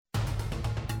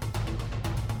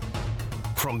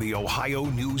From the Ohio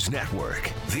News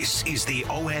Network, this is the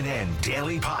ONN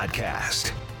Daily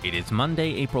Podcast. It is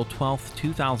Monday, April 12th,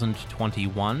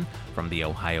 2021. From the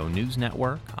Ohio News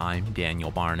Network, I'm Daniel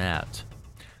Barnett.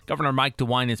 Governor Mike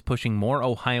DeWine is pushing more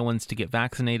Ohioans to get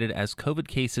vaccinated as COVID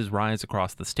cases rise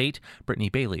across the state. Brittany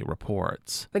Bailey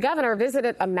reports. The governor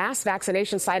visited a mass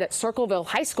vaccination site at Circleville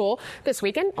High School this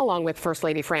weekend, along with First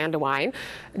Lady Fran DeWine.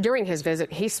 During his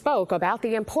visit, he spoke about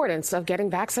the importance of getting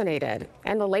vaccinated.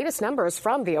 And the latest numbers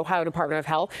from the Ohio Department of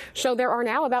Health show there are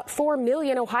now about 4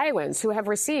 million Ohioans who have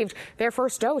received their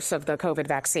first dose of the COVID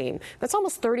vaccine. That's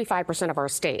almost 35% of our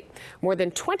state. More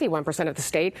than 21% of the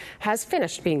state has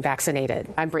finished being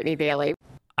vaccinated. I'm Brittany Bailey.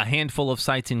 A handful of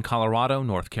sites in Colorado,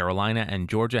 North Carolina, and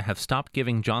Georgia have stopped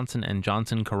giving Johnson &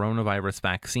 Johnson coronavirus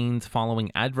vaccines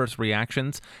following adverse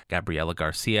reactions. Gabriela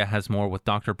Garcia has more with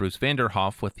Dr. Bruce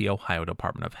Vanderhoff with the Ohio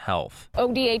Department of Health.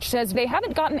 ODH says they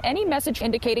haven't gotten any message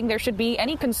indicating there should be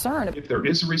any concern. If there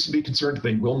is a reason to be concerned,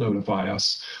 they will notify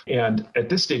us. And at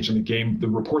this stage in the game, the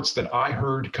reports that I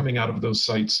heard coming out of those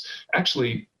sites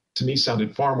actually, to me,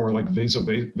 sounded far more like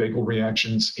vasovagal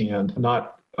reactions and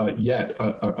not yet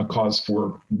a cause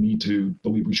for me to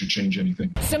believe we should change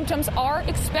anything. Symptoms are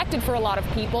expected for a lot of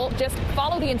people. Just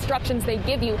follow the instructions they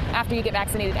give you after you get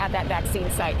vaccinated at that vaccine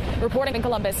site. Reporting in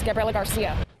Columbus, Gabriela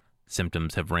Garcia.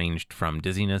 Symptoms have ranged from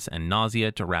dizziness and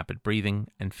nausea to rapid breathing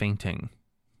and fainting.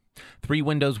 3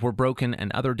 windows were broken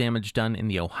and other damage done in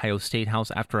the Ohio State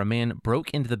House after a man broke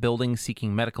into the building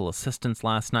seeking medical assistance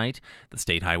last night. The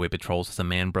State Highway Patrol says a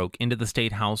man broke into the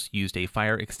State House, used a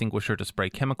fire extinguisher to spray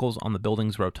chemicals on the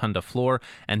building's rotunda floor,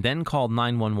 and then called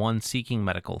 911 seeking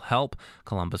medical help.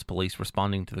 Columbus police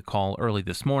responding to the call early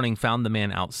this morning found the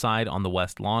man outside on the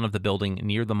west lawn of the building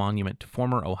near the monument to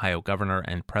former Ohio Governor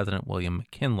and President William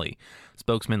McKinley.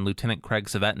 Spokesman Lieutenant Craig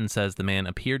Savetan says the man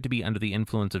appeared to be under the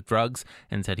influence of drugs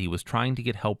and said he was trying to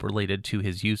get help related to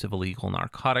his use of illegal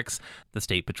narcotics. The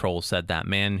State Patrol said that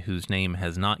man, whose name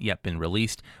has not yet been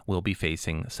released, will be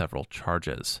facing several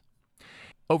charges.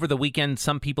 Over the weekend,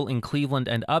 some people in Cleveland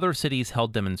and other cities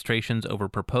held demonstrations over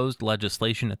proposed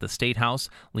legislation at the State House.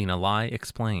 Lena Lai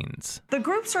explains. The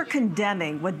groups are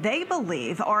condemning what they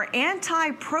believe are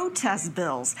anti-protest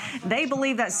bills. They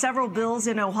believe that several bills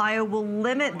in Ohio will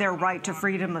limit their right to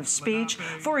freedom of speech.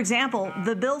 For example,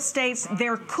 the bill states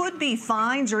there could be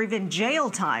fines or even jail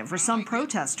time for some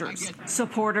protesters.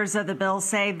 Supporters of the bill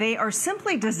say they are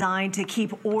simply designed to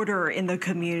keep order in the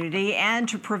community and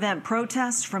to prevent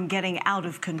protests from getting out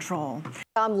of control.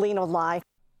 I'm Lena Lai.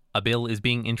 A bill is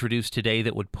being introduced today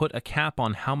that would put a cap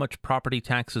on how much property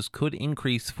taxes could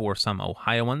increase for some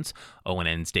Ohioans.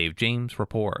 ONN's Dave James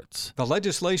reports. The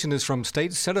legislation is from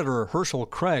State Senator Herschel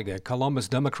Craig, a Columbus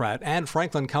Democrat, and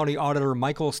Franklin County Auditor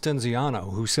Michael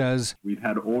Stenziano, who says, we've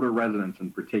had older residents in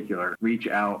particular reach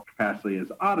out capacity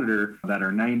as auditor that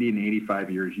are 90 and 85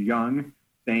 years young,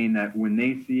 saying that when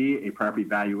they see a property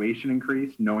valuation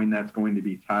increase, knowing that's going to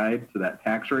be tied to that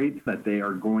tax rate, that they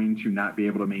are going to not be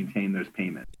able to maintain those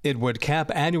payments. It would cap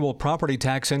annual property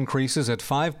tax increases at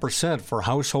 5% for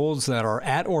households that are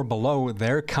at or below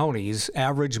their county's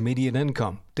average median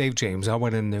income. Dave James,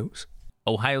 ONN News.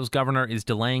 Ohio's governor is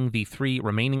delaying the 3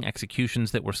 remaining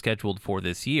executions that were scheduled for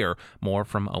this year. More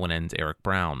from ONN's Eric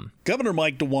Brown. Governor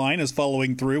Mike DeWine is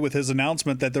following through with his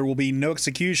announcement that there will be no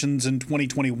executions in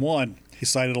 2021. He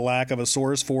cited a lack of a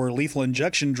source for lethal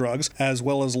injection drugs, as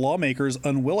well as lawmakers'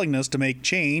 unwillingness to make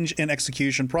change in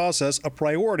execution process a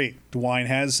priority. DeWine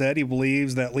has said he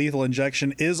believes that lethal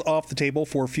injection is off the table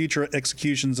for future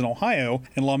executions in Ohio,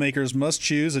 and lawmakers must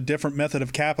choose a different method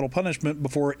of capital punishment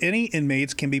before any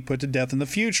inmates can be put to death in the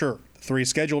future. The 3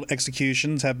 scheduled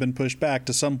executions have been pushed back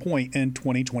to some point in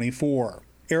 2024.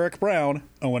 Eric Brown,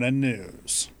 ONN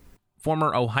News.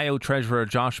 Former Ohio Treasurer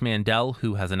Josh Mandel,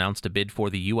 who has announced a bid for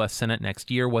the U.S. Senate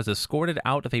next year, was escorted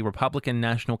out of a Republican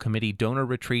National Committee donor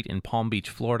retreat in Palm Beach,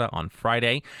 Florida on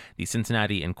Friday. The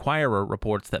Cincinnati Enquirer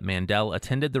reports that Mandel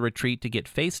attended the retreat to get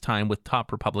face time with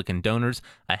top Republican donors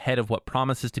ahead of what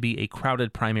promises to be a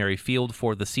crowded primary field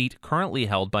for the seat currently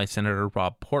held by Senator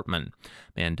Rob Portman.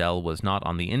 Mandel was not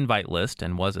on the invite list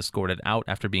and was escorted out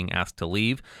after being asked to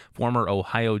leave. Former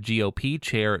Ohio GOP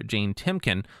Chair Jane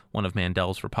Timken, one of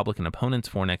Mandel's Republican opponents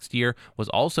for next year, was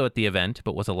also at the event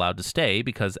but was allowed to stay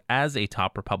because, as a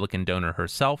top Republican donor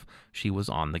herself, she was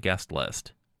on the guest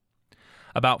list.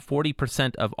 About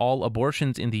 40% of all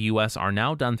abortions in the U.S. are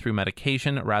now done through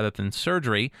medication rather than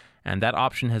surgery, and that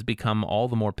option has become all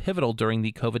the more pivotal during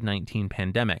the COVID-19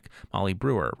 pandemic. Molly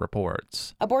Brewer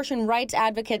reports. Abortion rights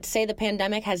advocates say the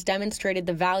pandemic has demonstrated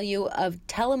the value of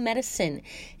telemedicine,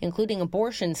 including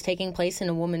abortions taking place in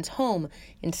a woman's home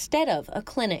instead of a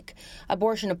clinic.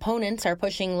 Abortion opponents are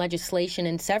pushing legislation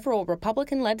in several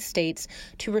Republican-led states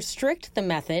to restrict the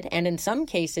method and, in some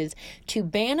cases, to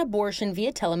ban abortion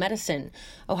via telemedicine.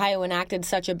 Ohio enacted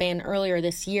such a ban earlier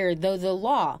this year, though the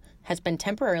law has been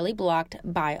temporarily blocked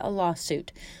by a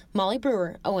lawsuit. Molly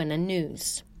Brewer, ONN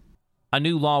News. A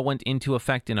new law went into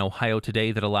effect in Ohio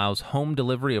today that allows home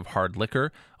delivery of hard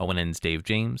liquor. ONN's Dave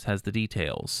James has the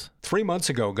details. 3 months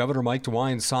ago, Governor Mike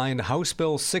DeWine signed House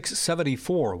Bill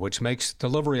 674, which makes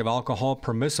delivery of alcohol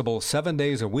permissible 7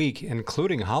 days a week,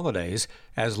 including holidays,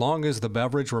 as long as the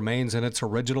beverage remains in its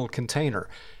original container.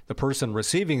 The person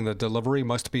receiving the delivery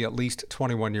must be at least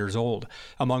 21 years old.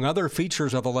 Among other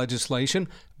features of the legislation,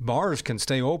 bars can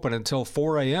stay open until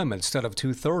 4 a.m. instead of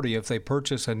 2:30 if they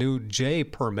purchase a new J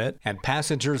permit, and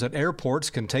passengers at airports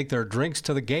can take their drinks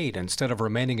to the gate instead of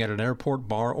remaining at an airport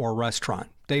bar or restaurant.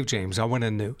 Dave James,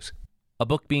 ONN News. A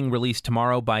book being released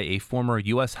tomorrow by a former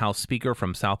U.S. House Speaker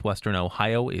from southwestern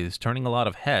Ohio is turning a lot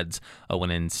of heads.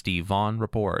 ONN's Steve Vaughn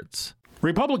reports.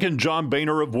 Republican John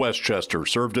Boehner of Westchester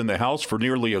served in the House for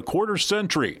nearly a quarter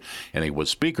century, and he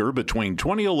was Speaker between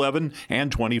 2011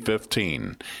 and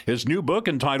 2015. His new book,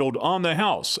 entitled On the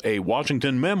House, a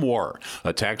Washington Memoir,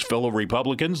 attacks fellow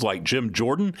Republicans like Jim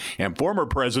Jordan and former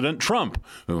President Trump,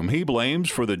 whom he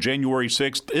blames for the January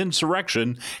 6th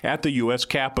insurrection at the U.S.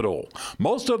 Capitol.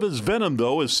 Most of his venom,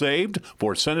 though, is saved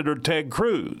for Senator Ted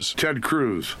Cruz. Ted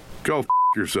Cruz, go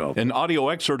yourself. An audio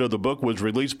excerpt of the book was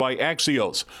released by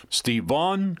Axios. Steve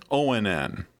Vaughn,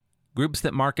 ONN. Groups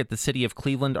that market the city of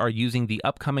Cleveland are using the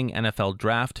upcoming NFL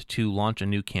draft to launch a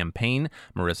new campaign.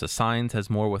 Marissa Sines has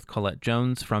more with Colette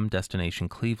Jones from Destination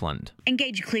Cleveland.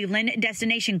 Engage Cleveland,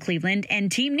 Destination Cleveland, and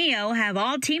Team Neo have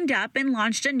all teamed up and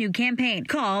launched a new campaign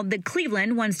called the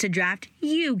Cleveland Wants to Draft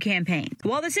You campaign.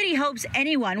 While the city hopes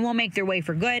anyone will make their way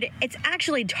for good, it's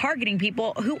actually targeting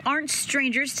people who aren't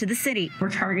strangers to the city. We're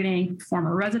targeting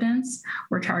former residents.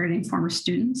 We're targeting former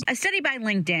students. A study by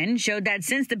LinkedIn showed that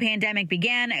since the pandemic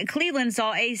began, Cleveland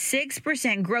saw a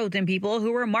 6% growth in people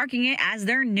who were marking it as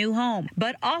their new home,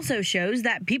 but also shows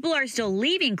that people are still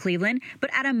leaving Cleveland,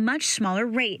 but at a much smaller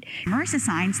rate. Marissa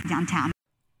Sines, downtown.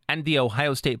 And the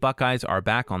Ohio State Buckeyes are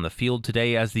back on the field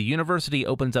today as the university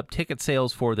opens up ticket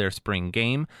sales for their spring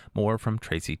game. More from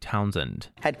Tracy Townsend.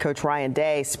 Head coach Ryan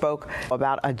Day spoke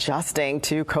about adjusting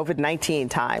to COVID-19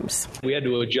 times. We had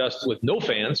to adjust with no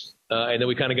fans, and then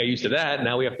we kind of got used to that.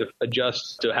 Now we have to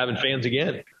adjust to having fans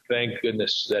again. Thank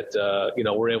goodness that,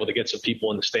 we're able to get some people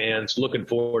in the stands. Looking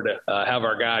forward to have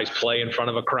our guys play in front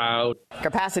of a crowd.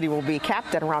 Capacity will be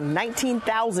capped at around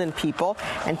 19,000 people,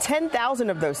 and 10,000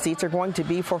 of those seats are going to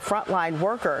be for frontline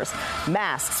workers.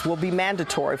 Masks will be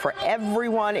mandatory for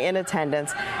everyone in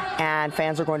attendance, and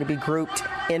fans are going to be grouped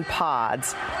in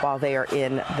pods while they are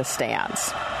in the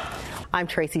stands. I'm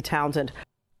Tracy Townsend.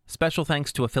 Special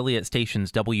thanks to affiliate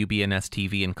stations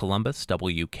WBNS-TV in Columbus,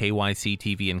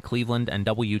 WKYC-TV in Cleveland, and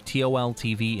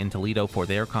WTOL-TV in Toledo for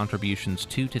their contributions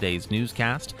to today's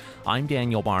newscast. I'm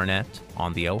Daniel Barnett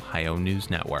on the Ohio News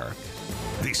Network.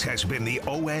 This has been the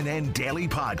ONN Daily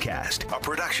Podcast, a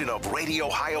production of Radio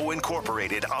Ohio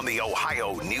Incorporated on the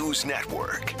Ohio News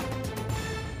Network.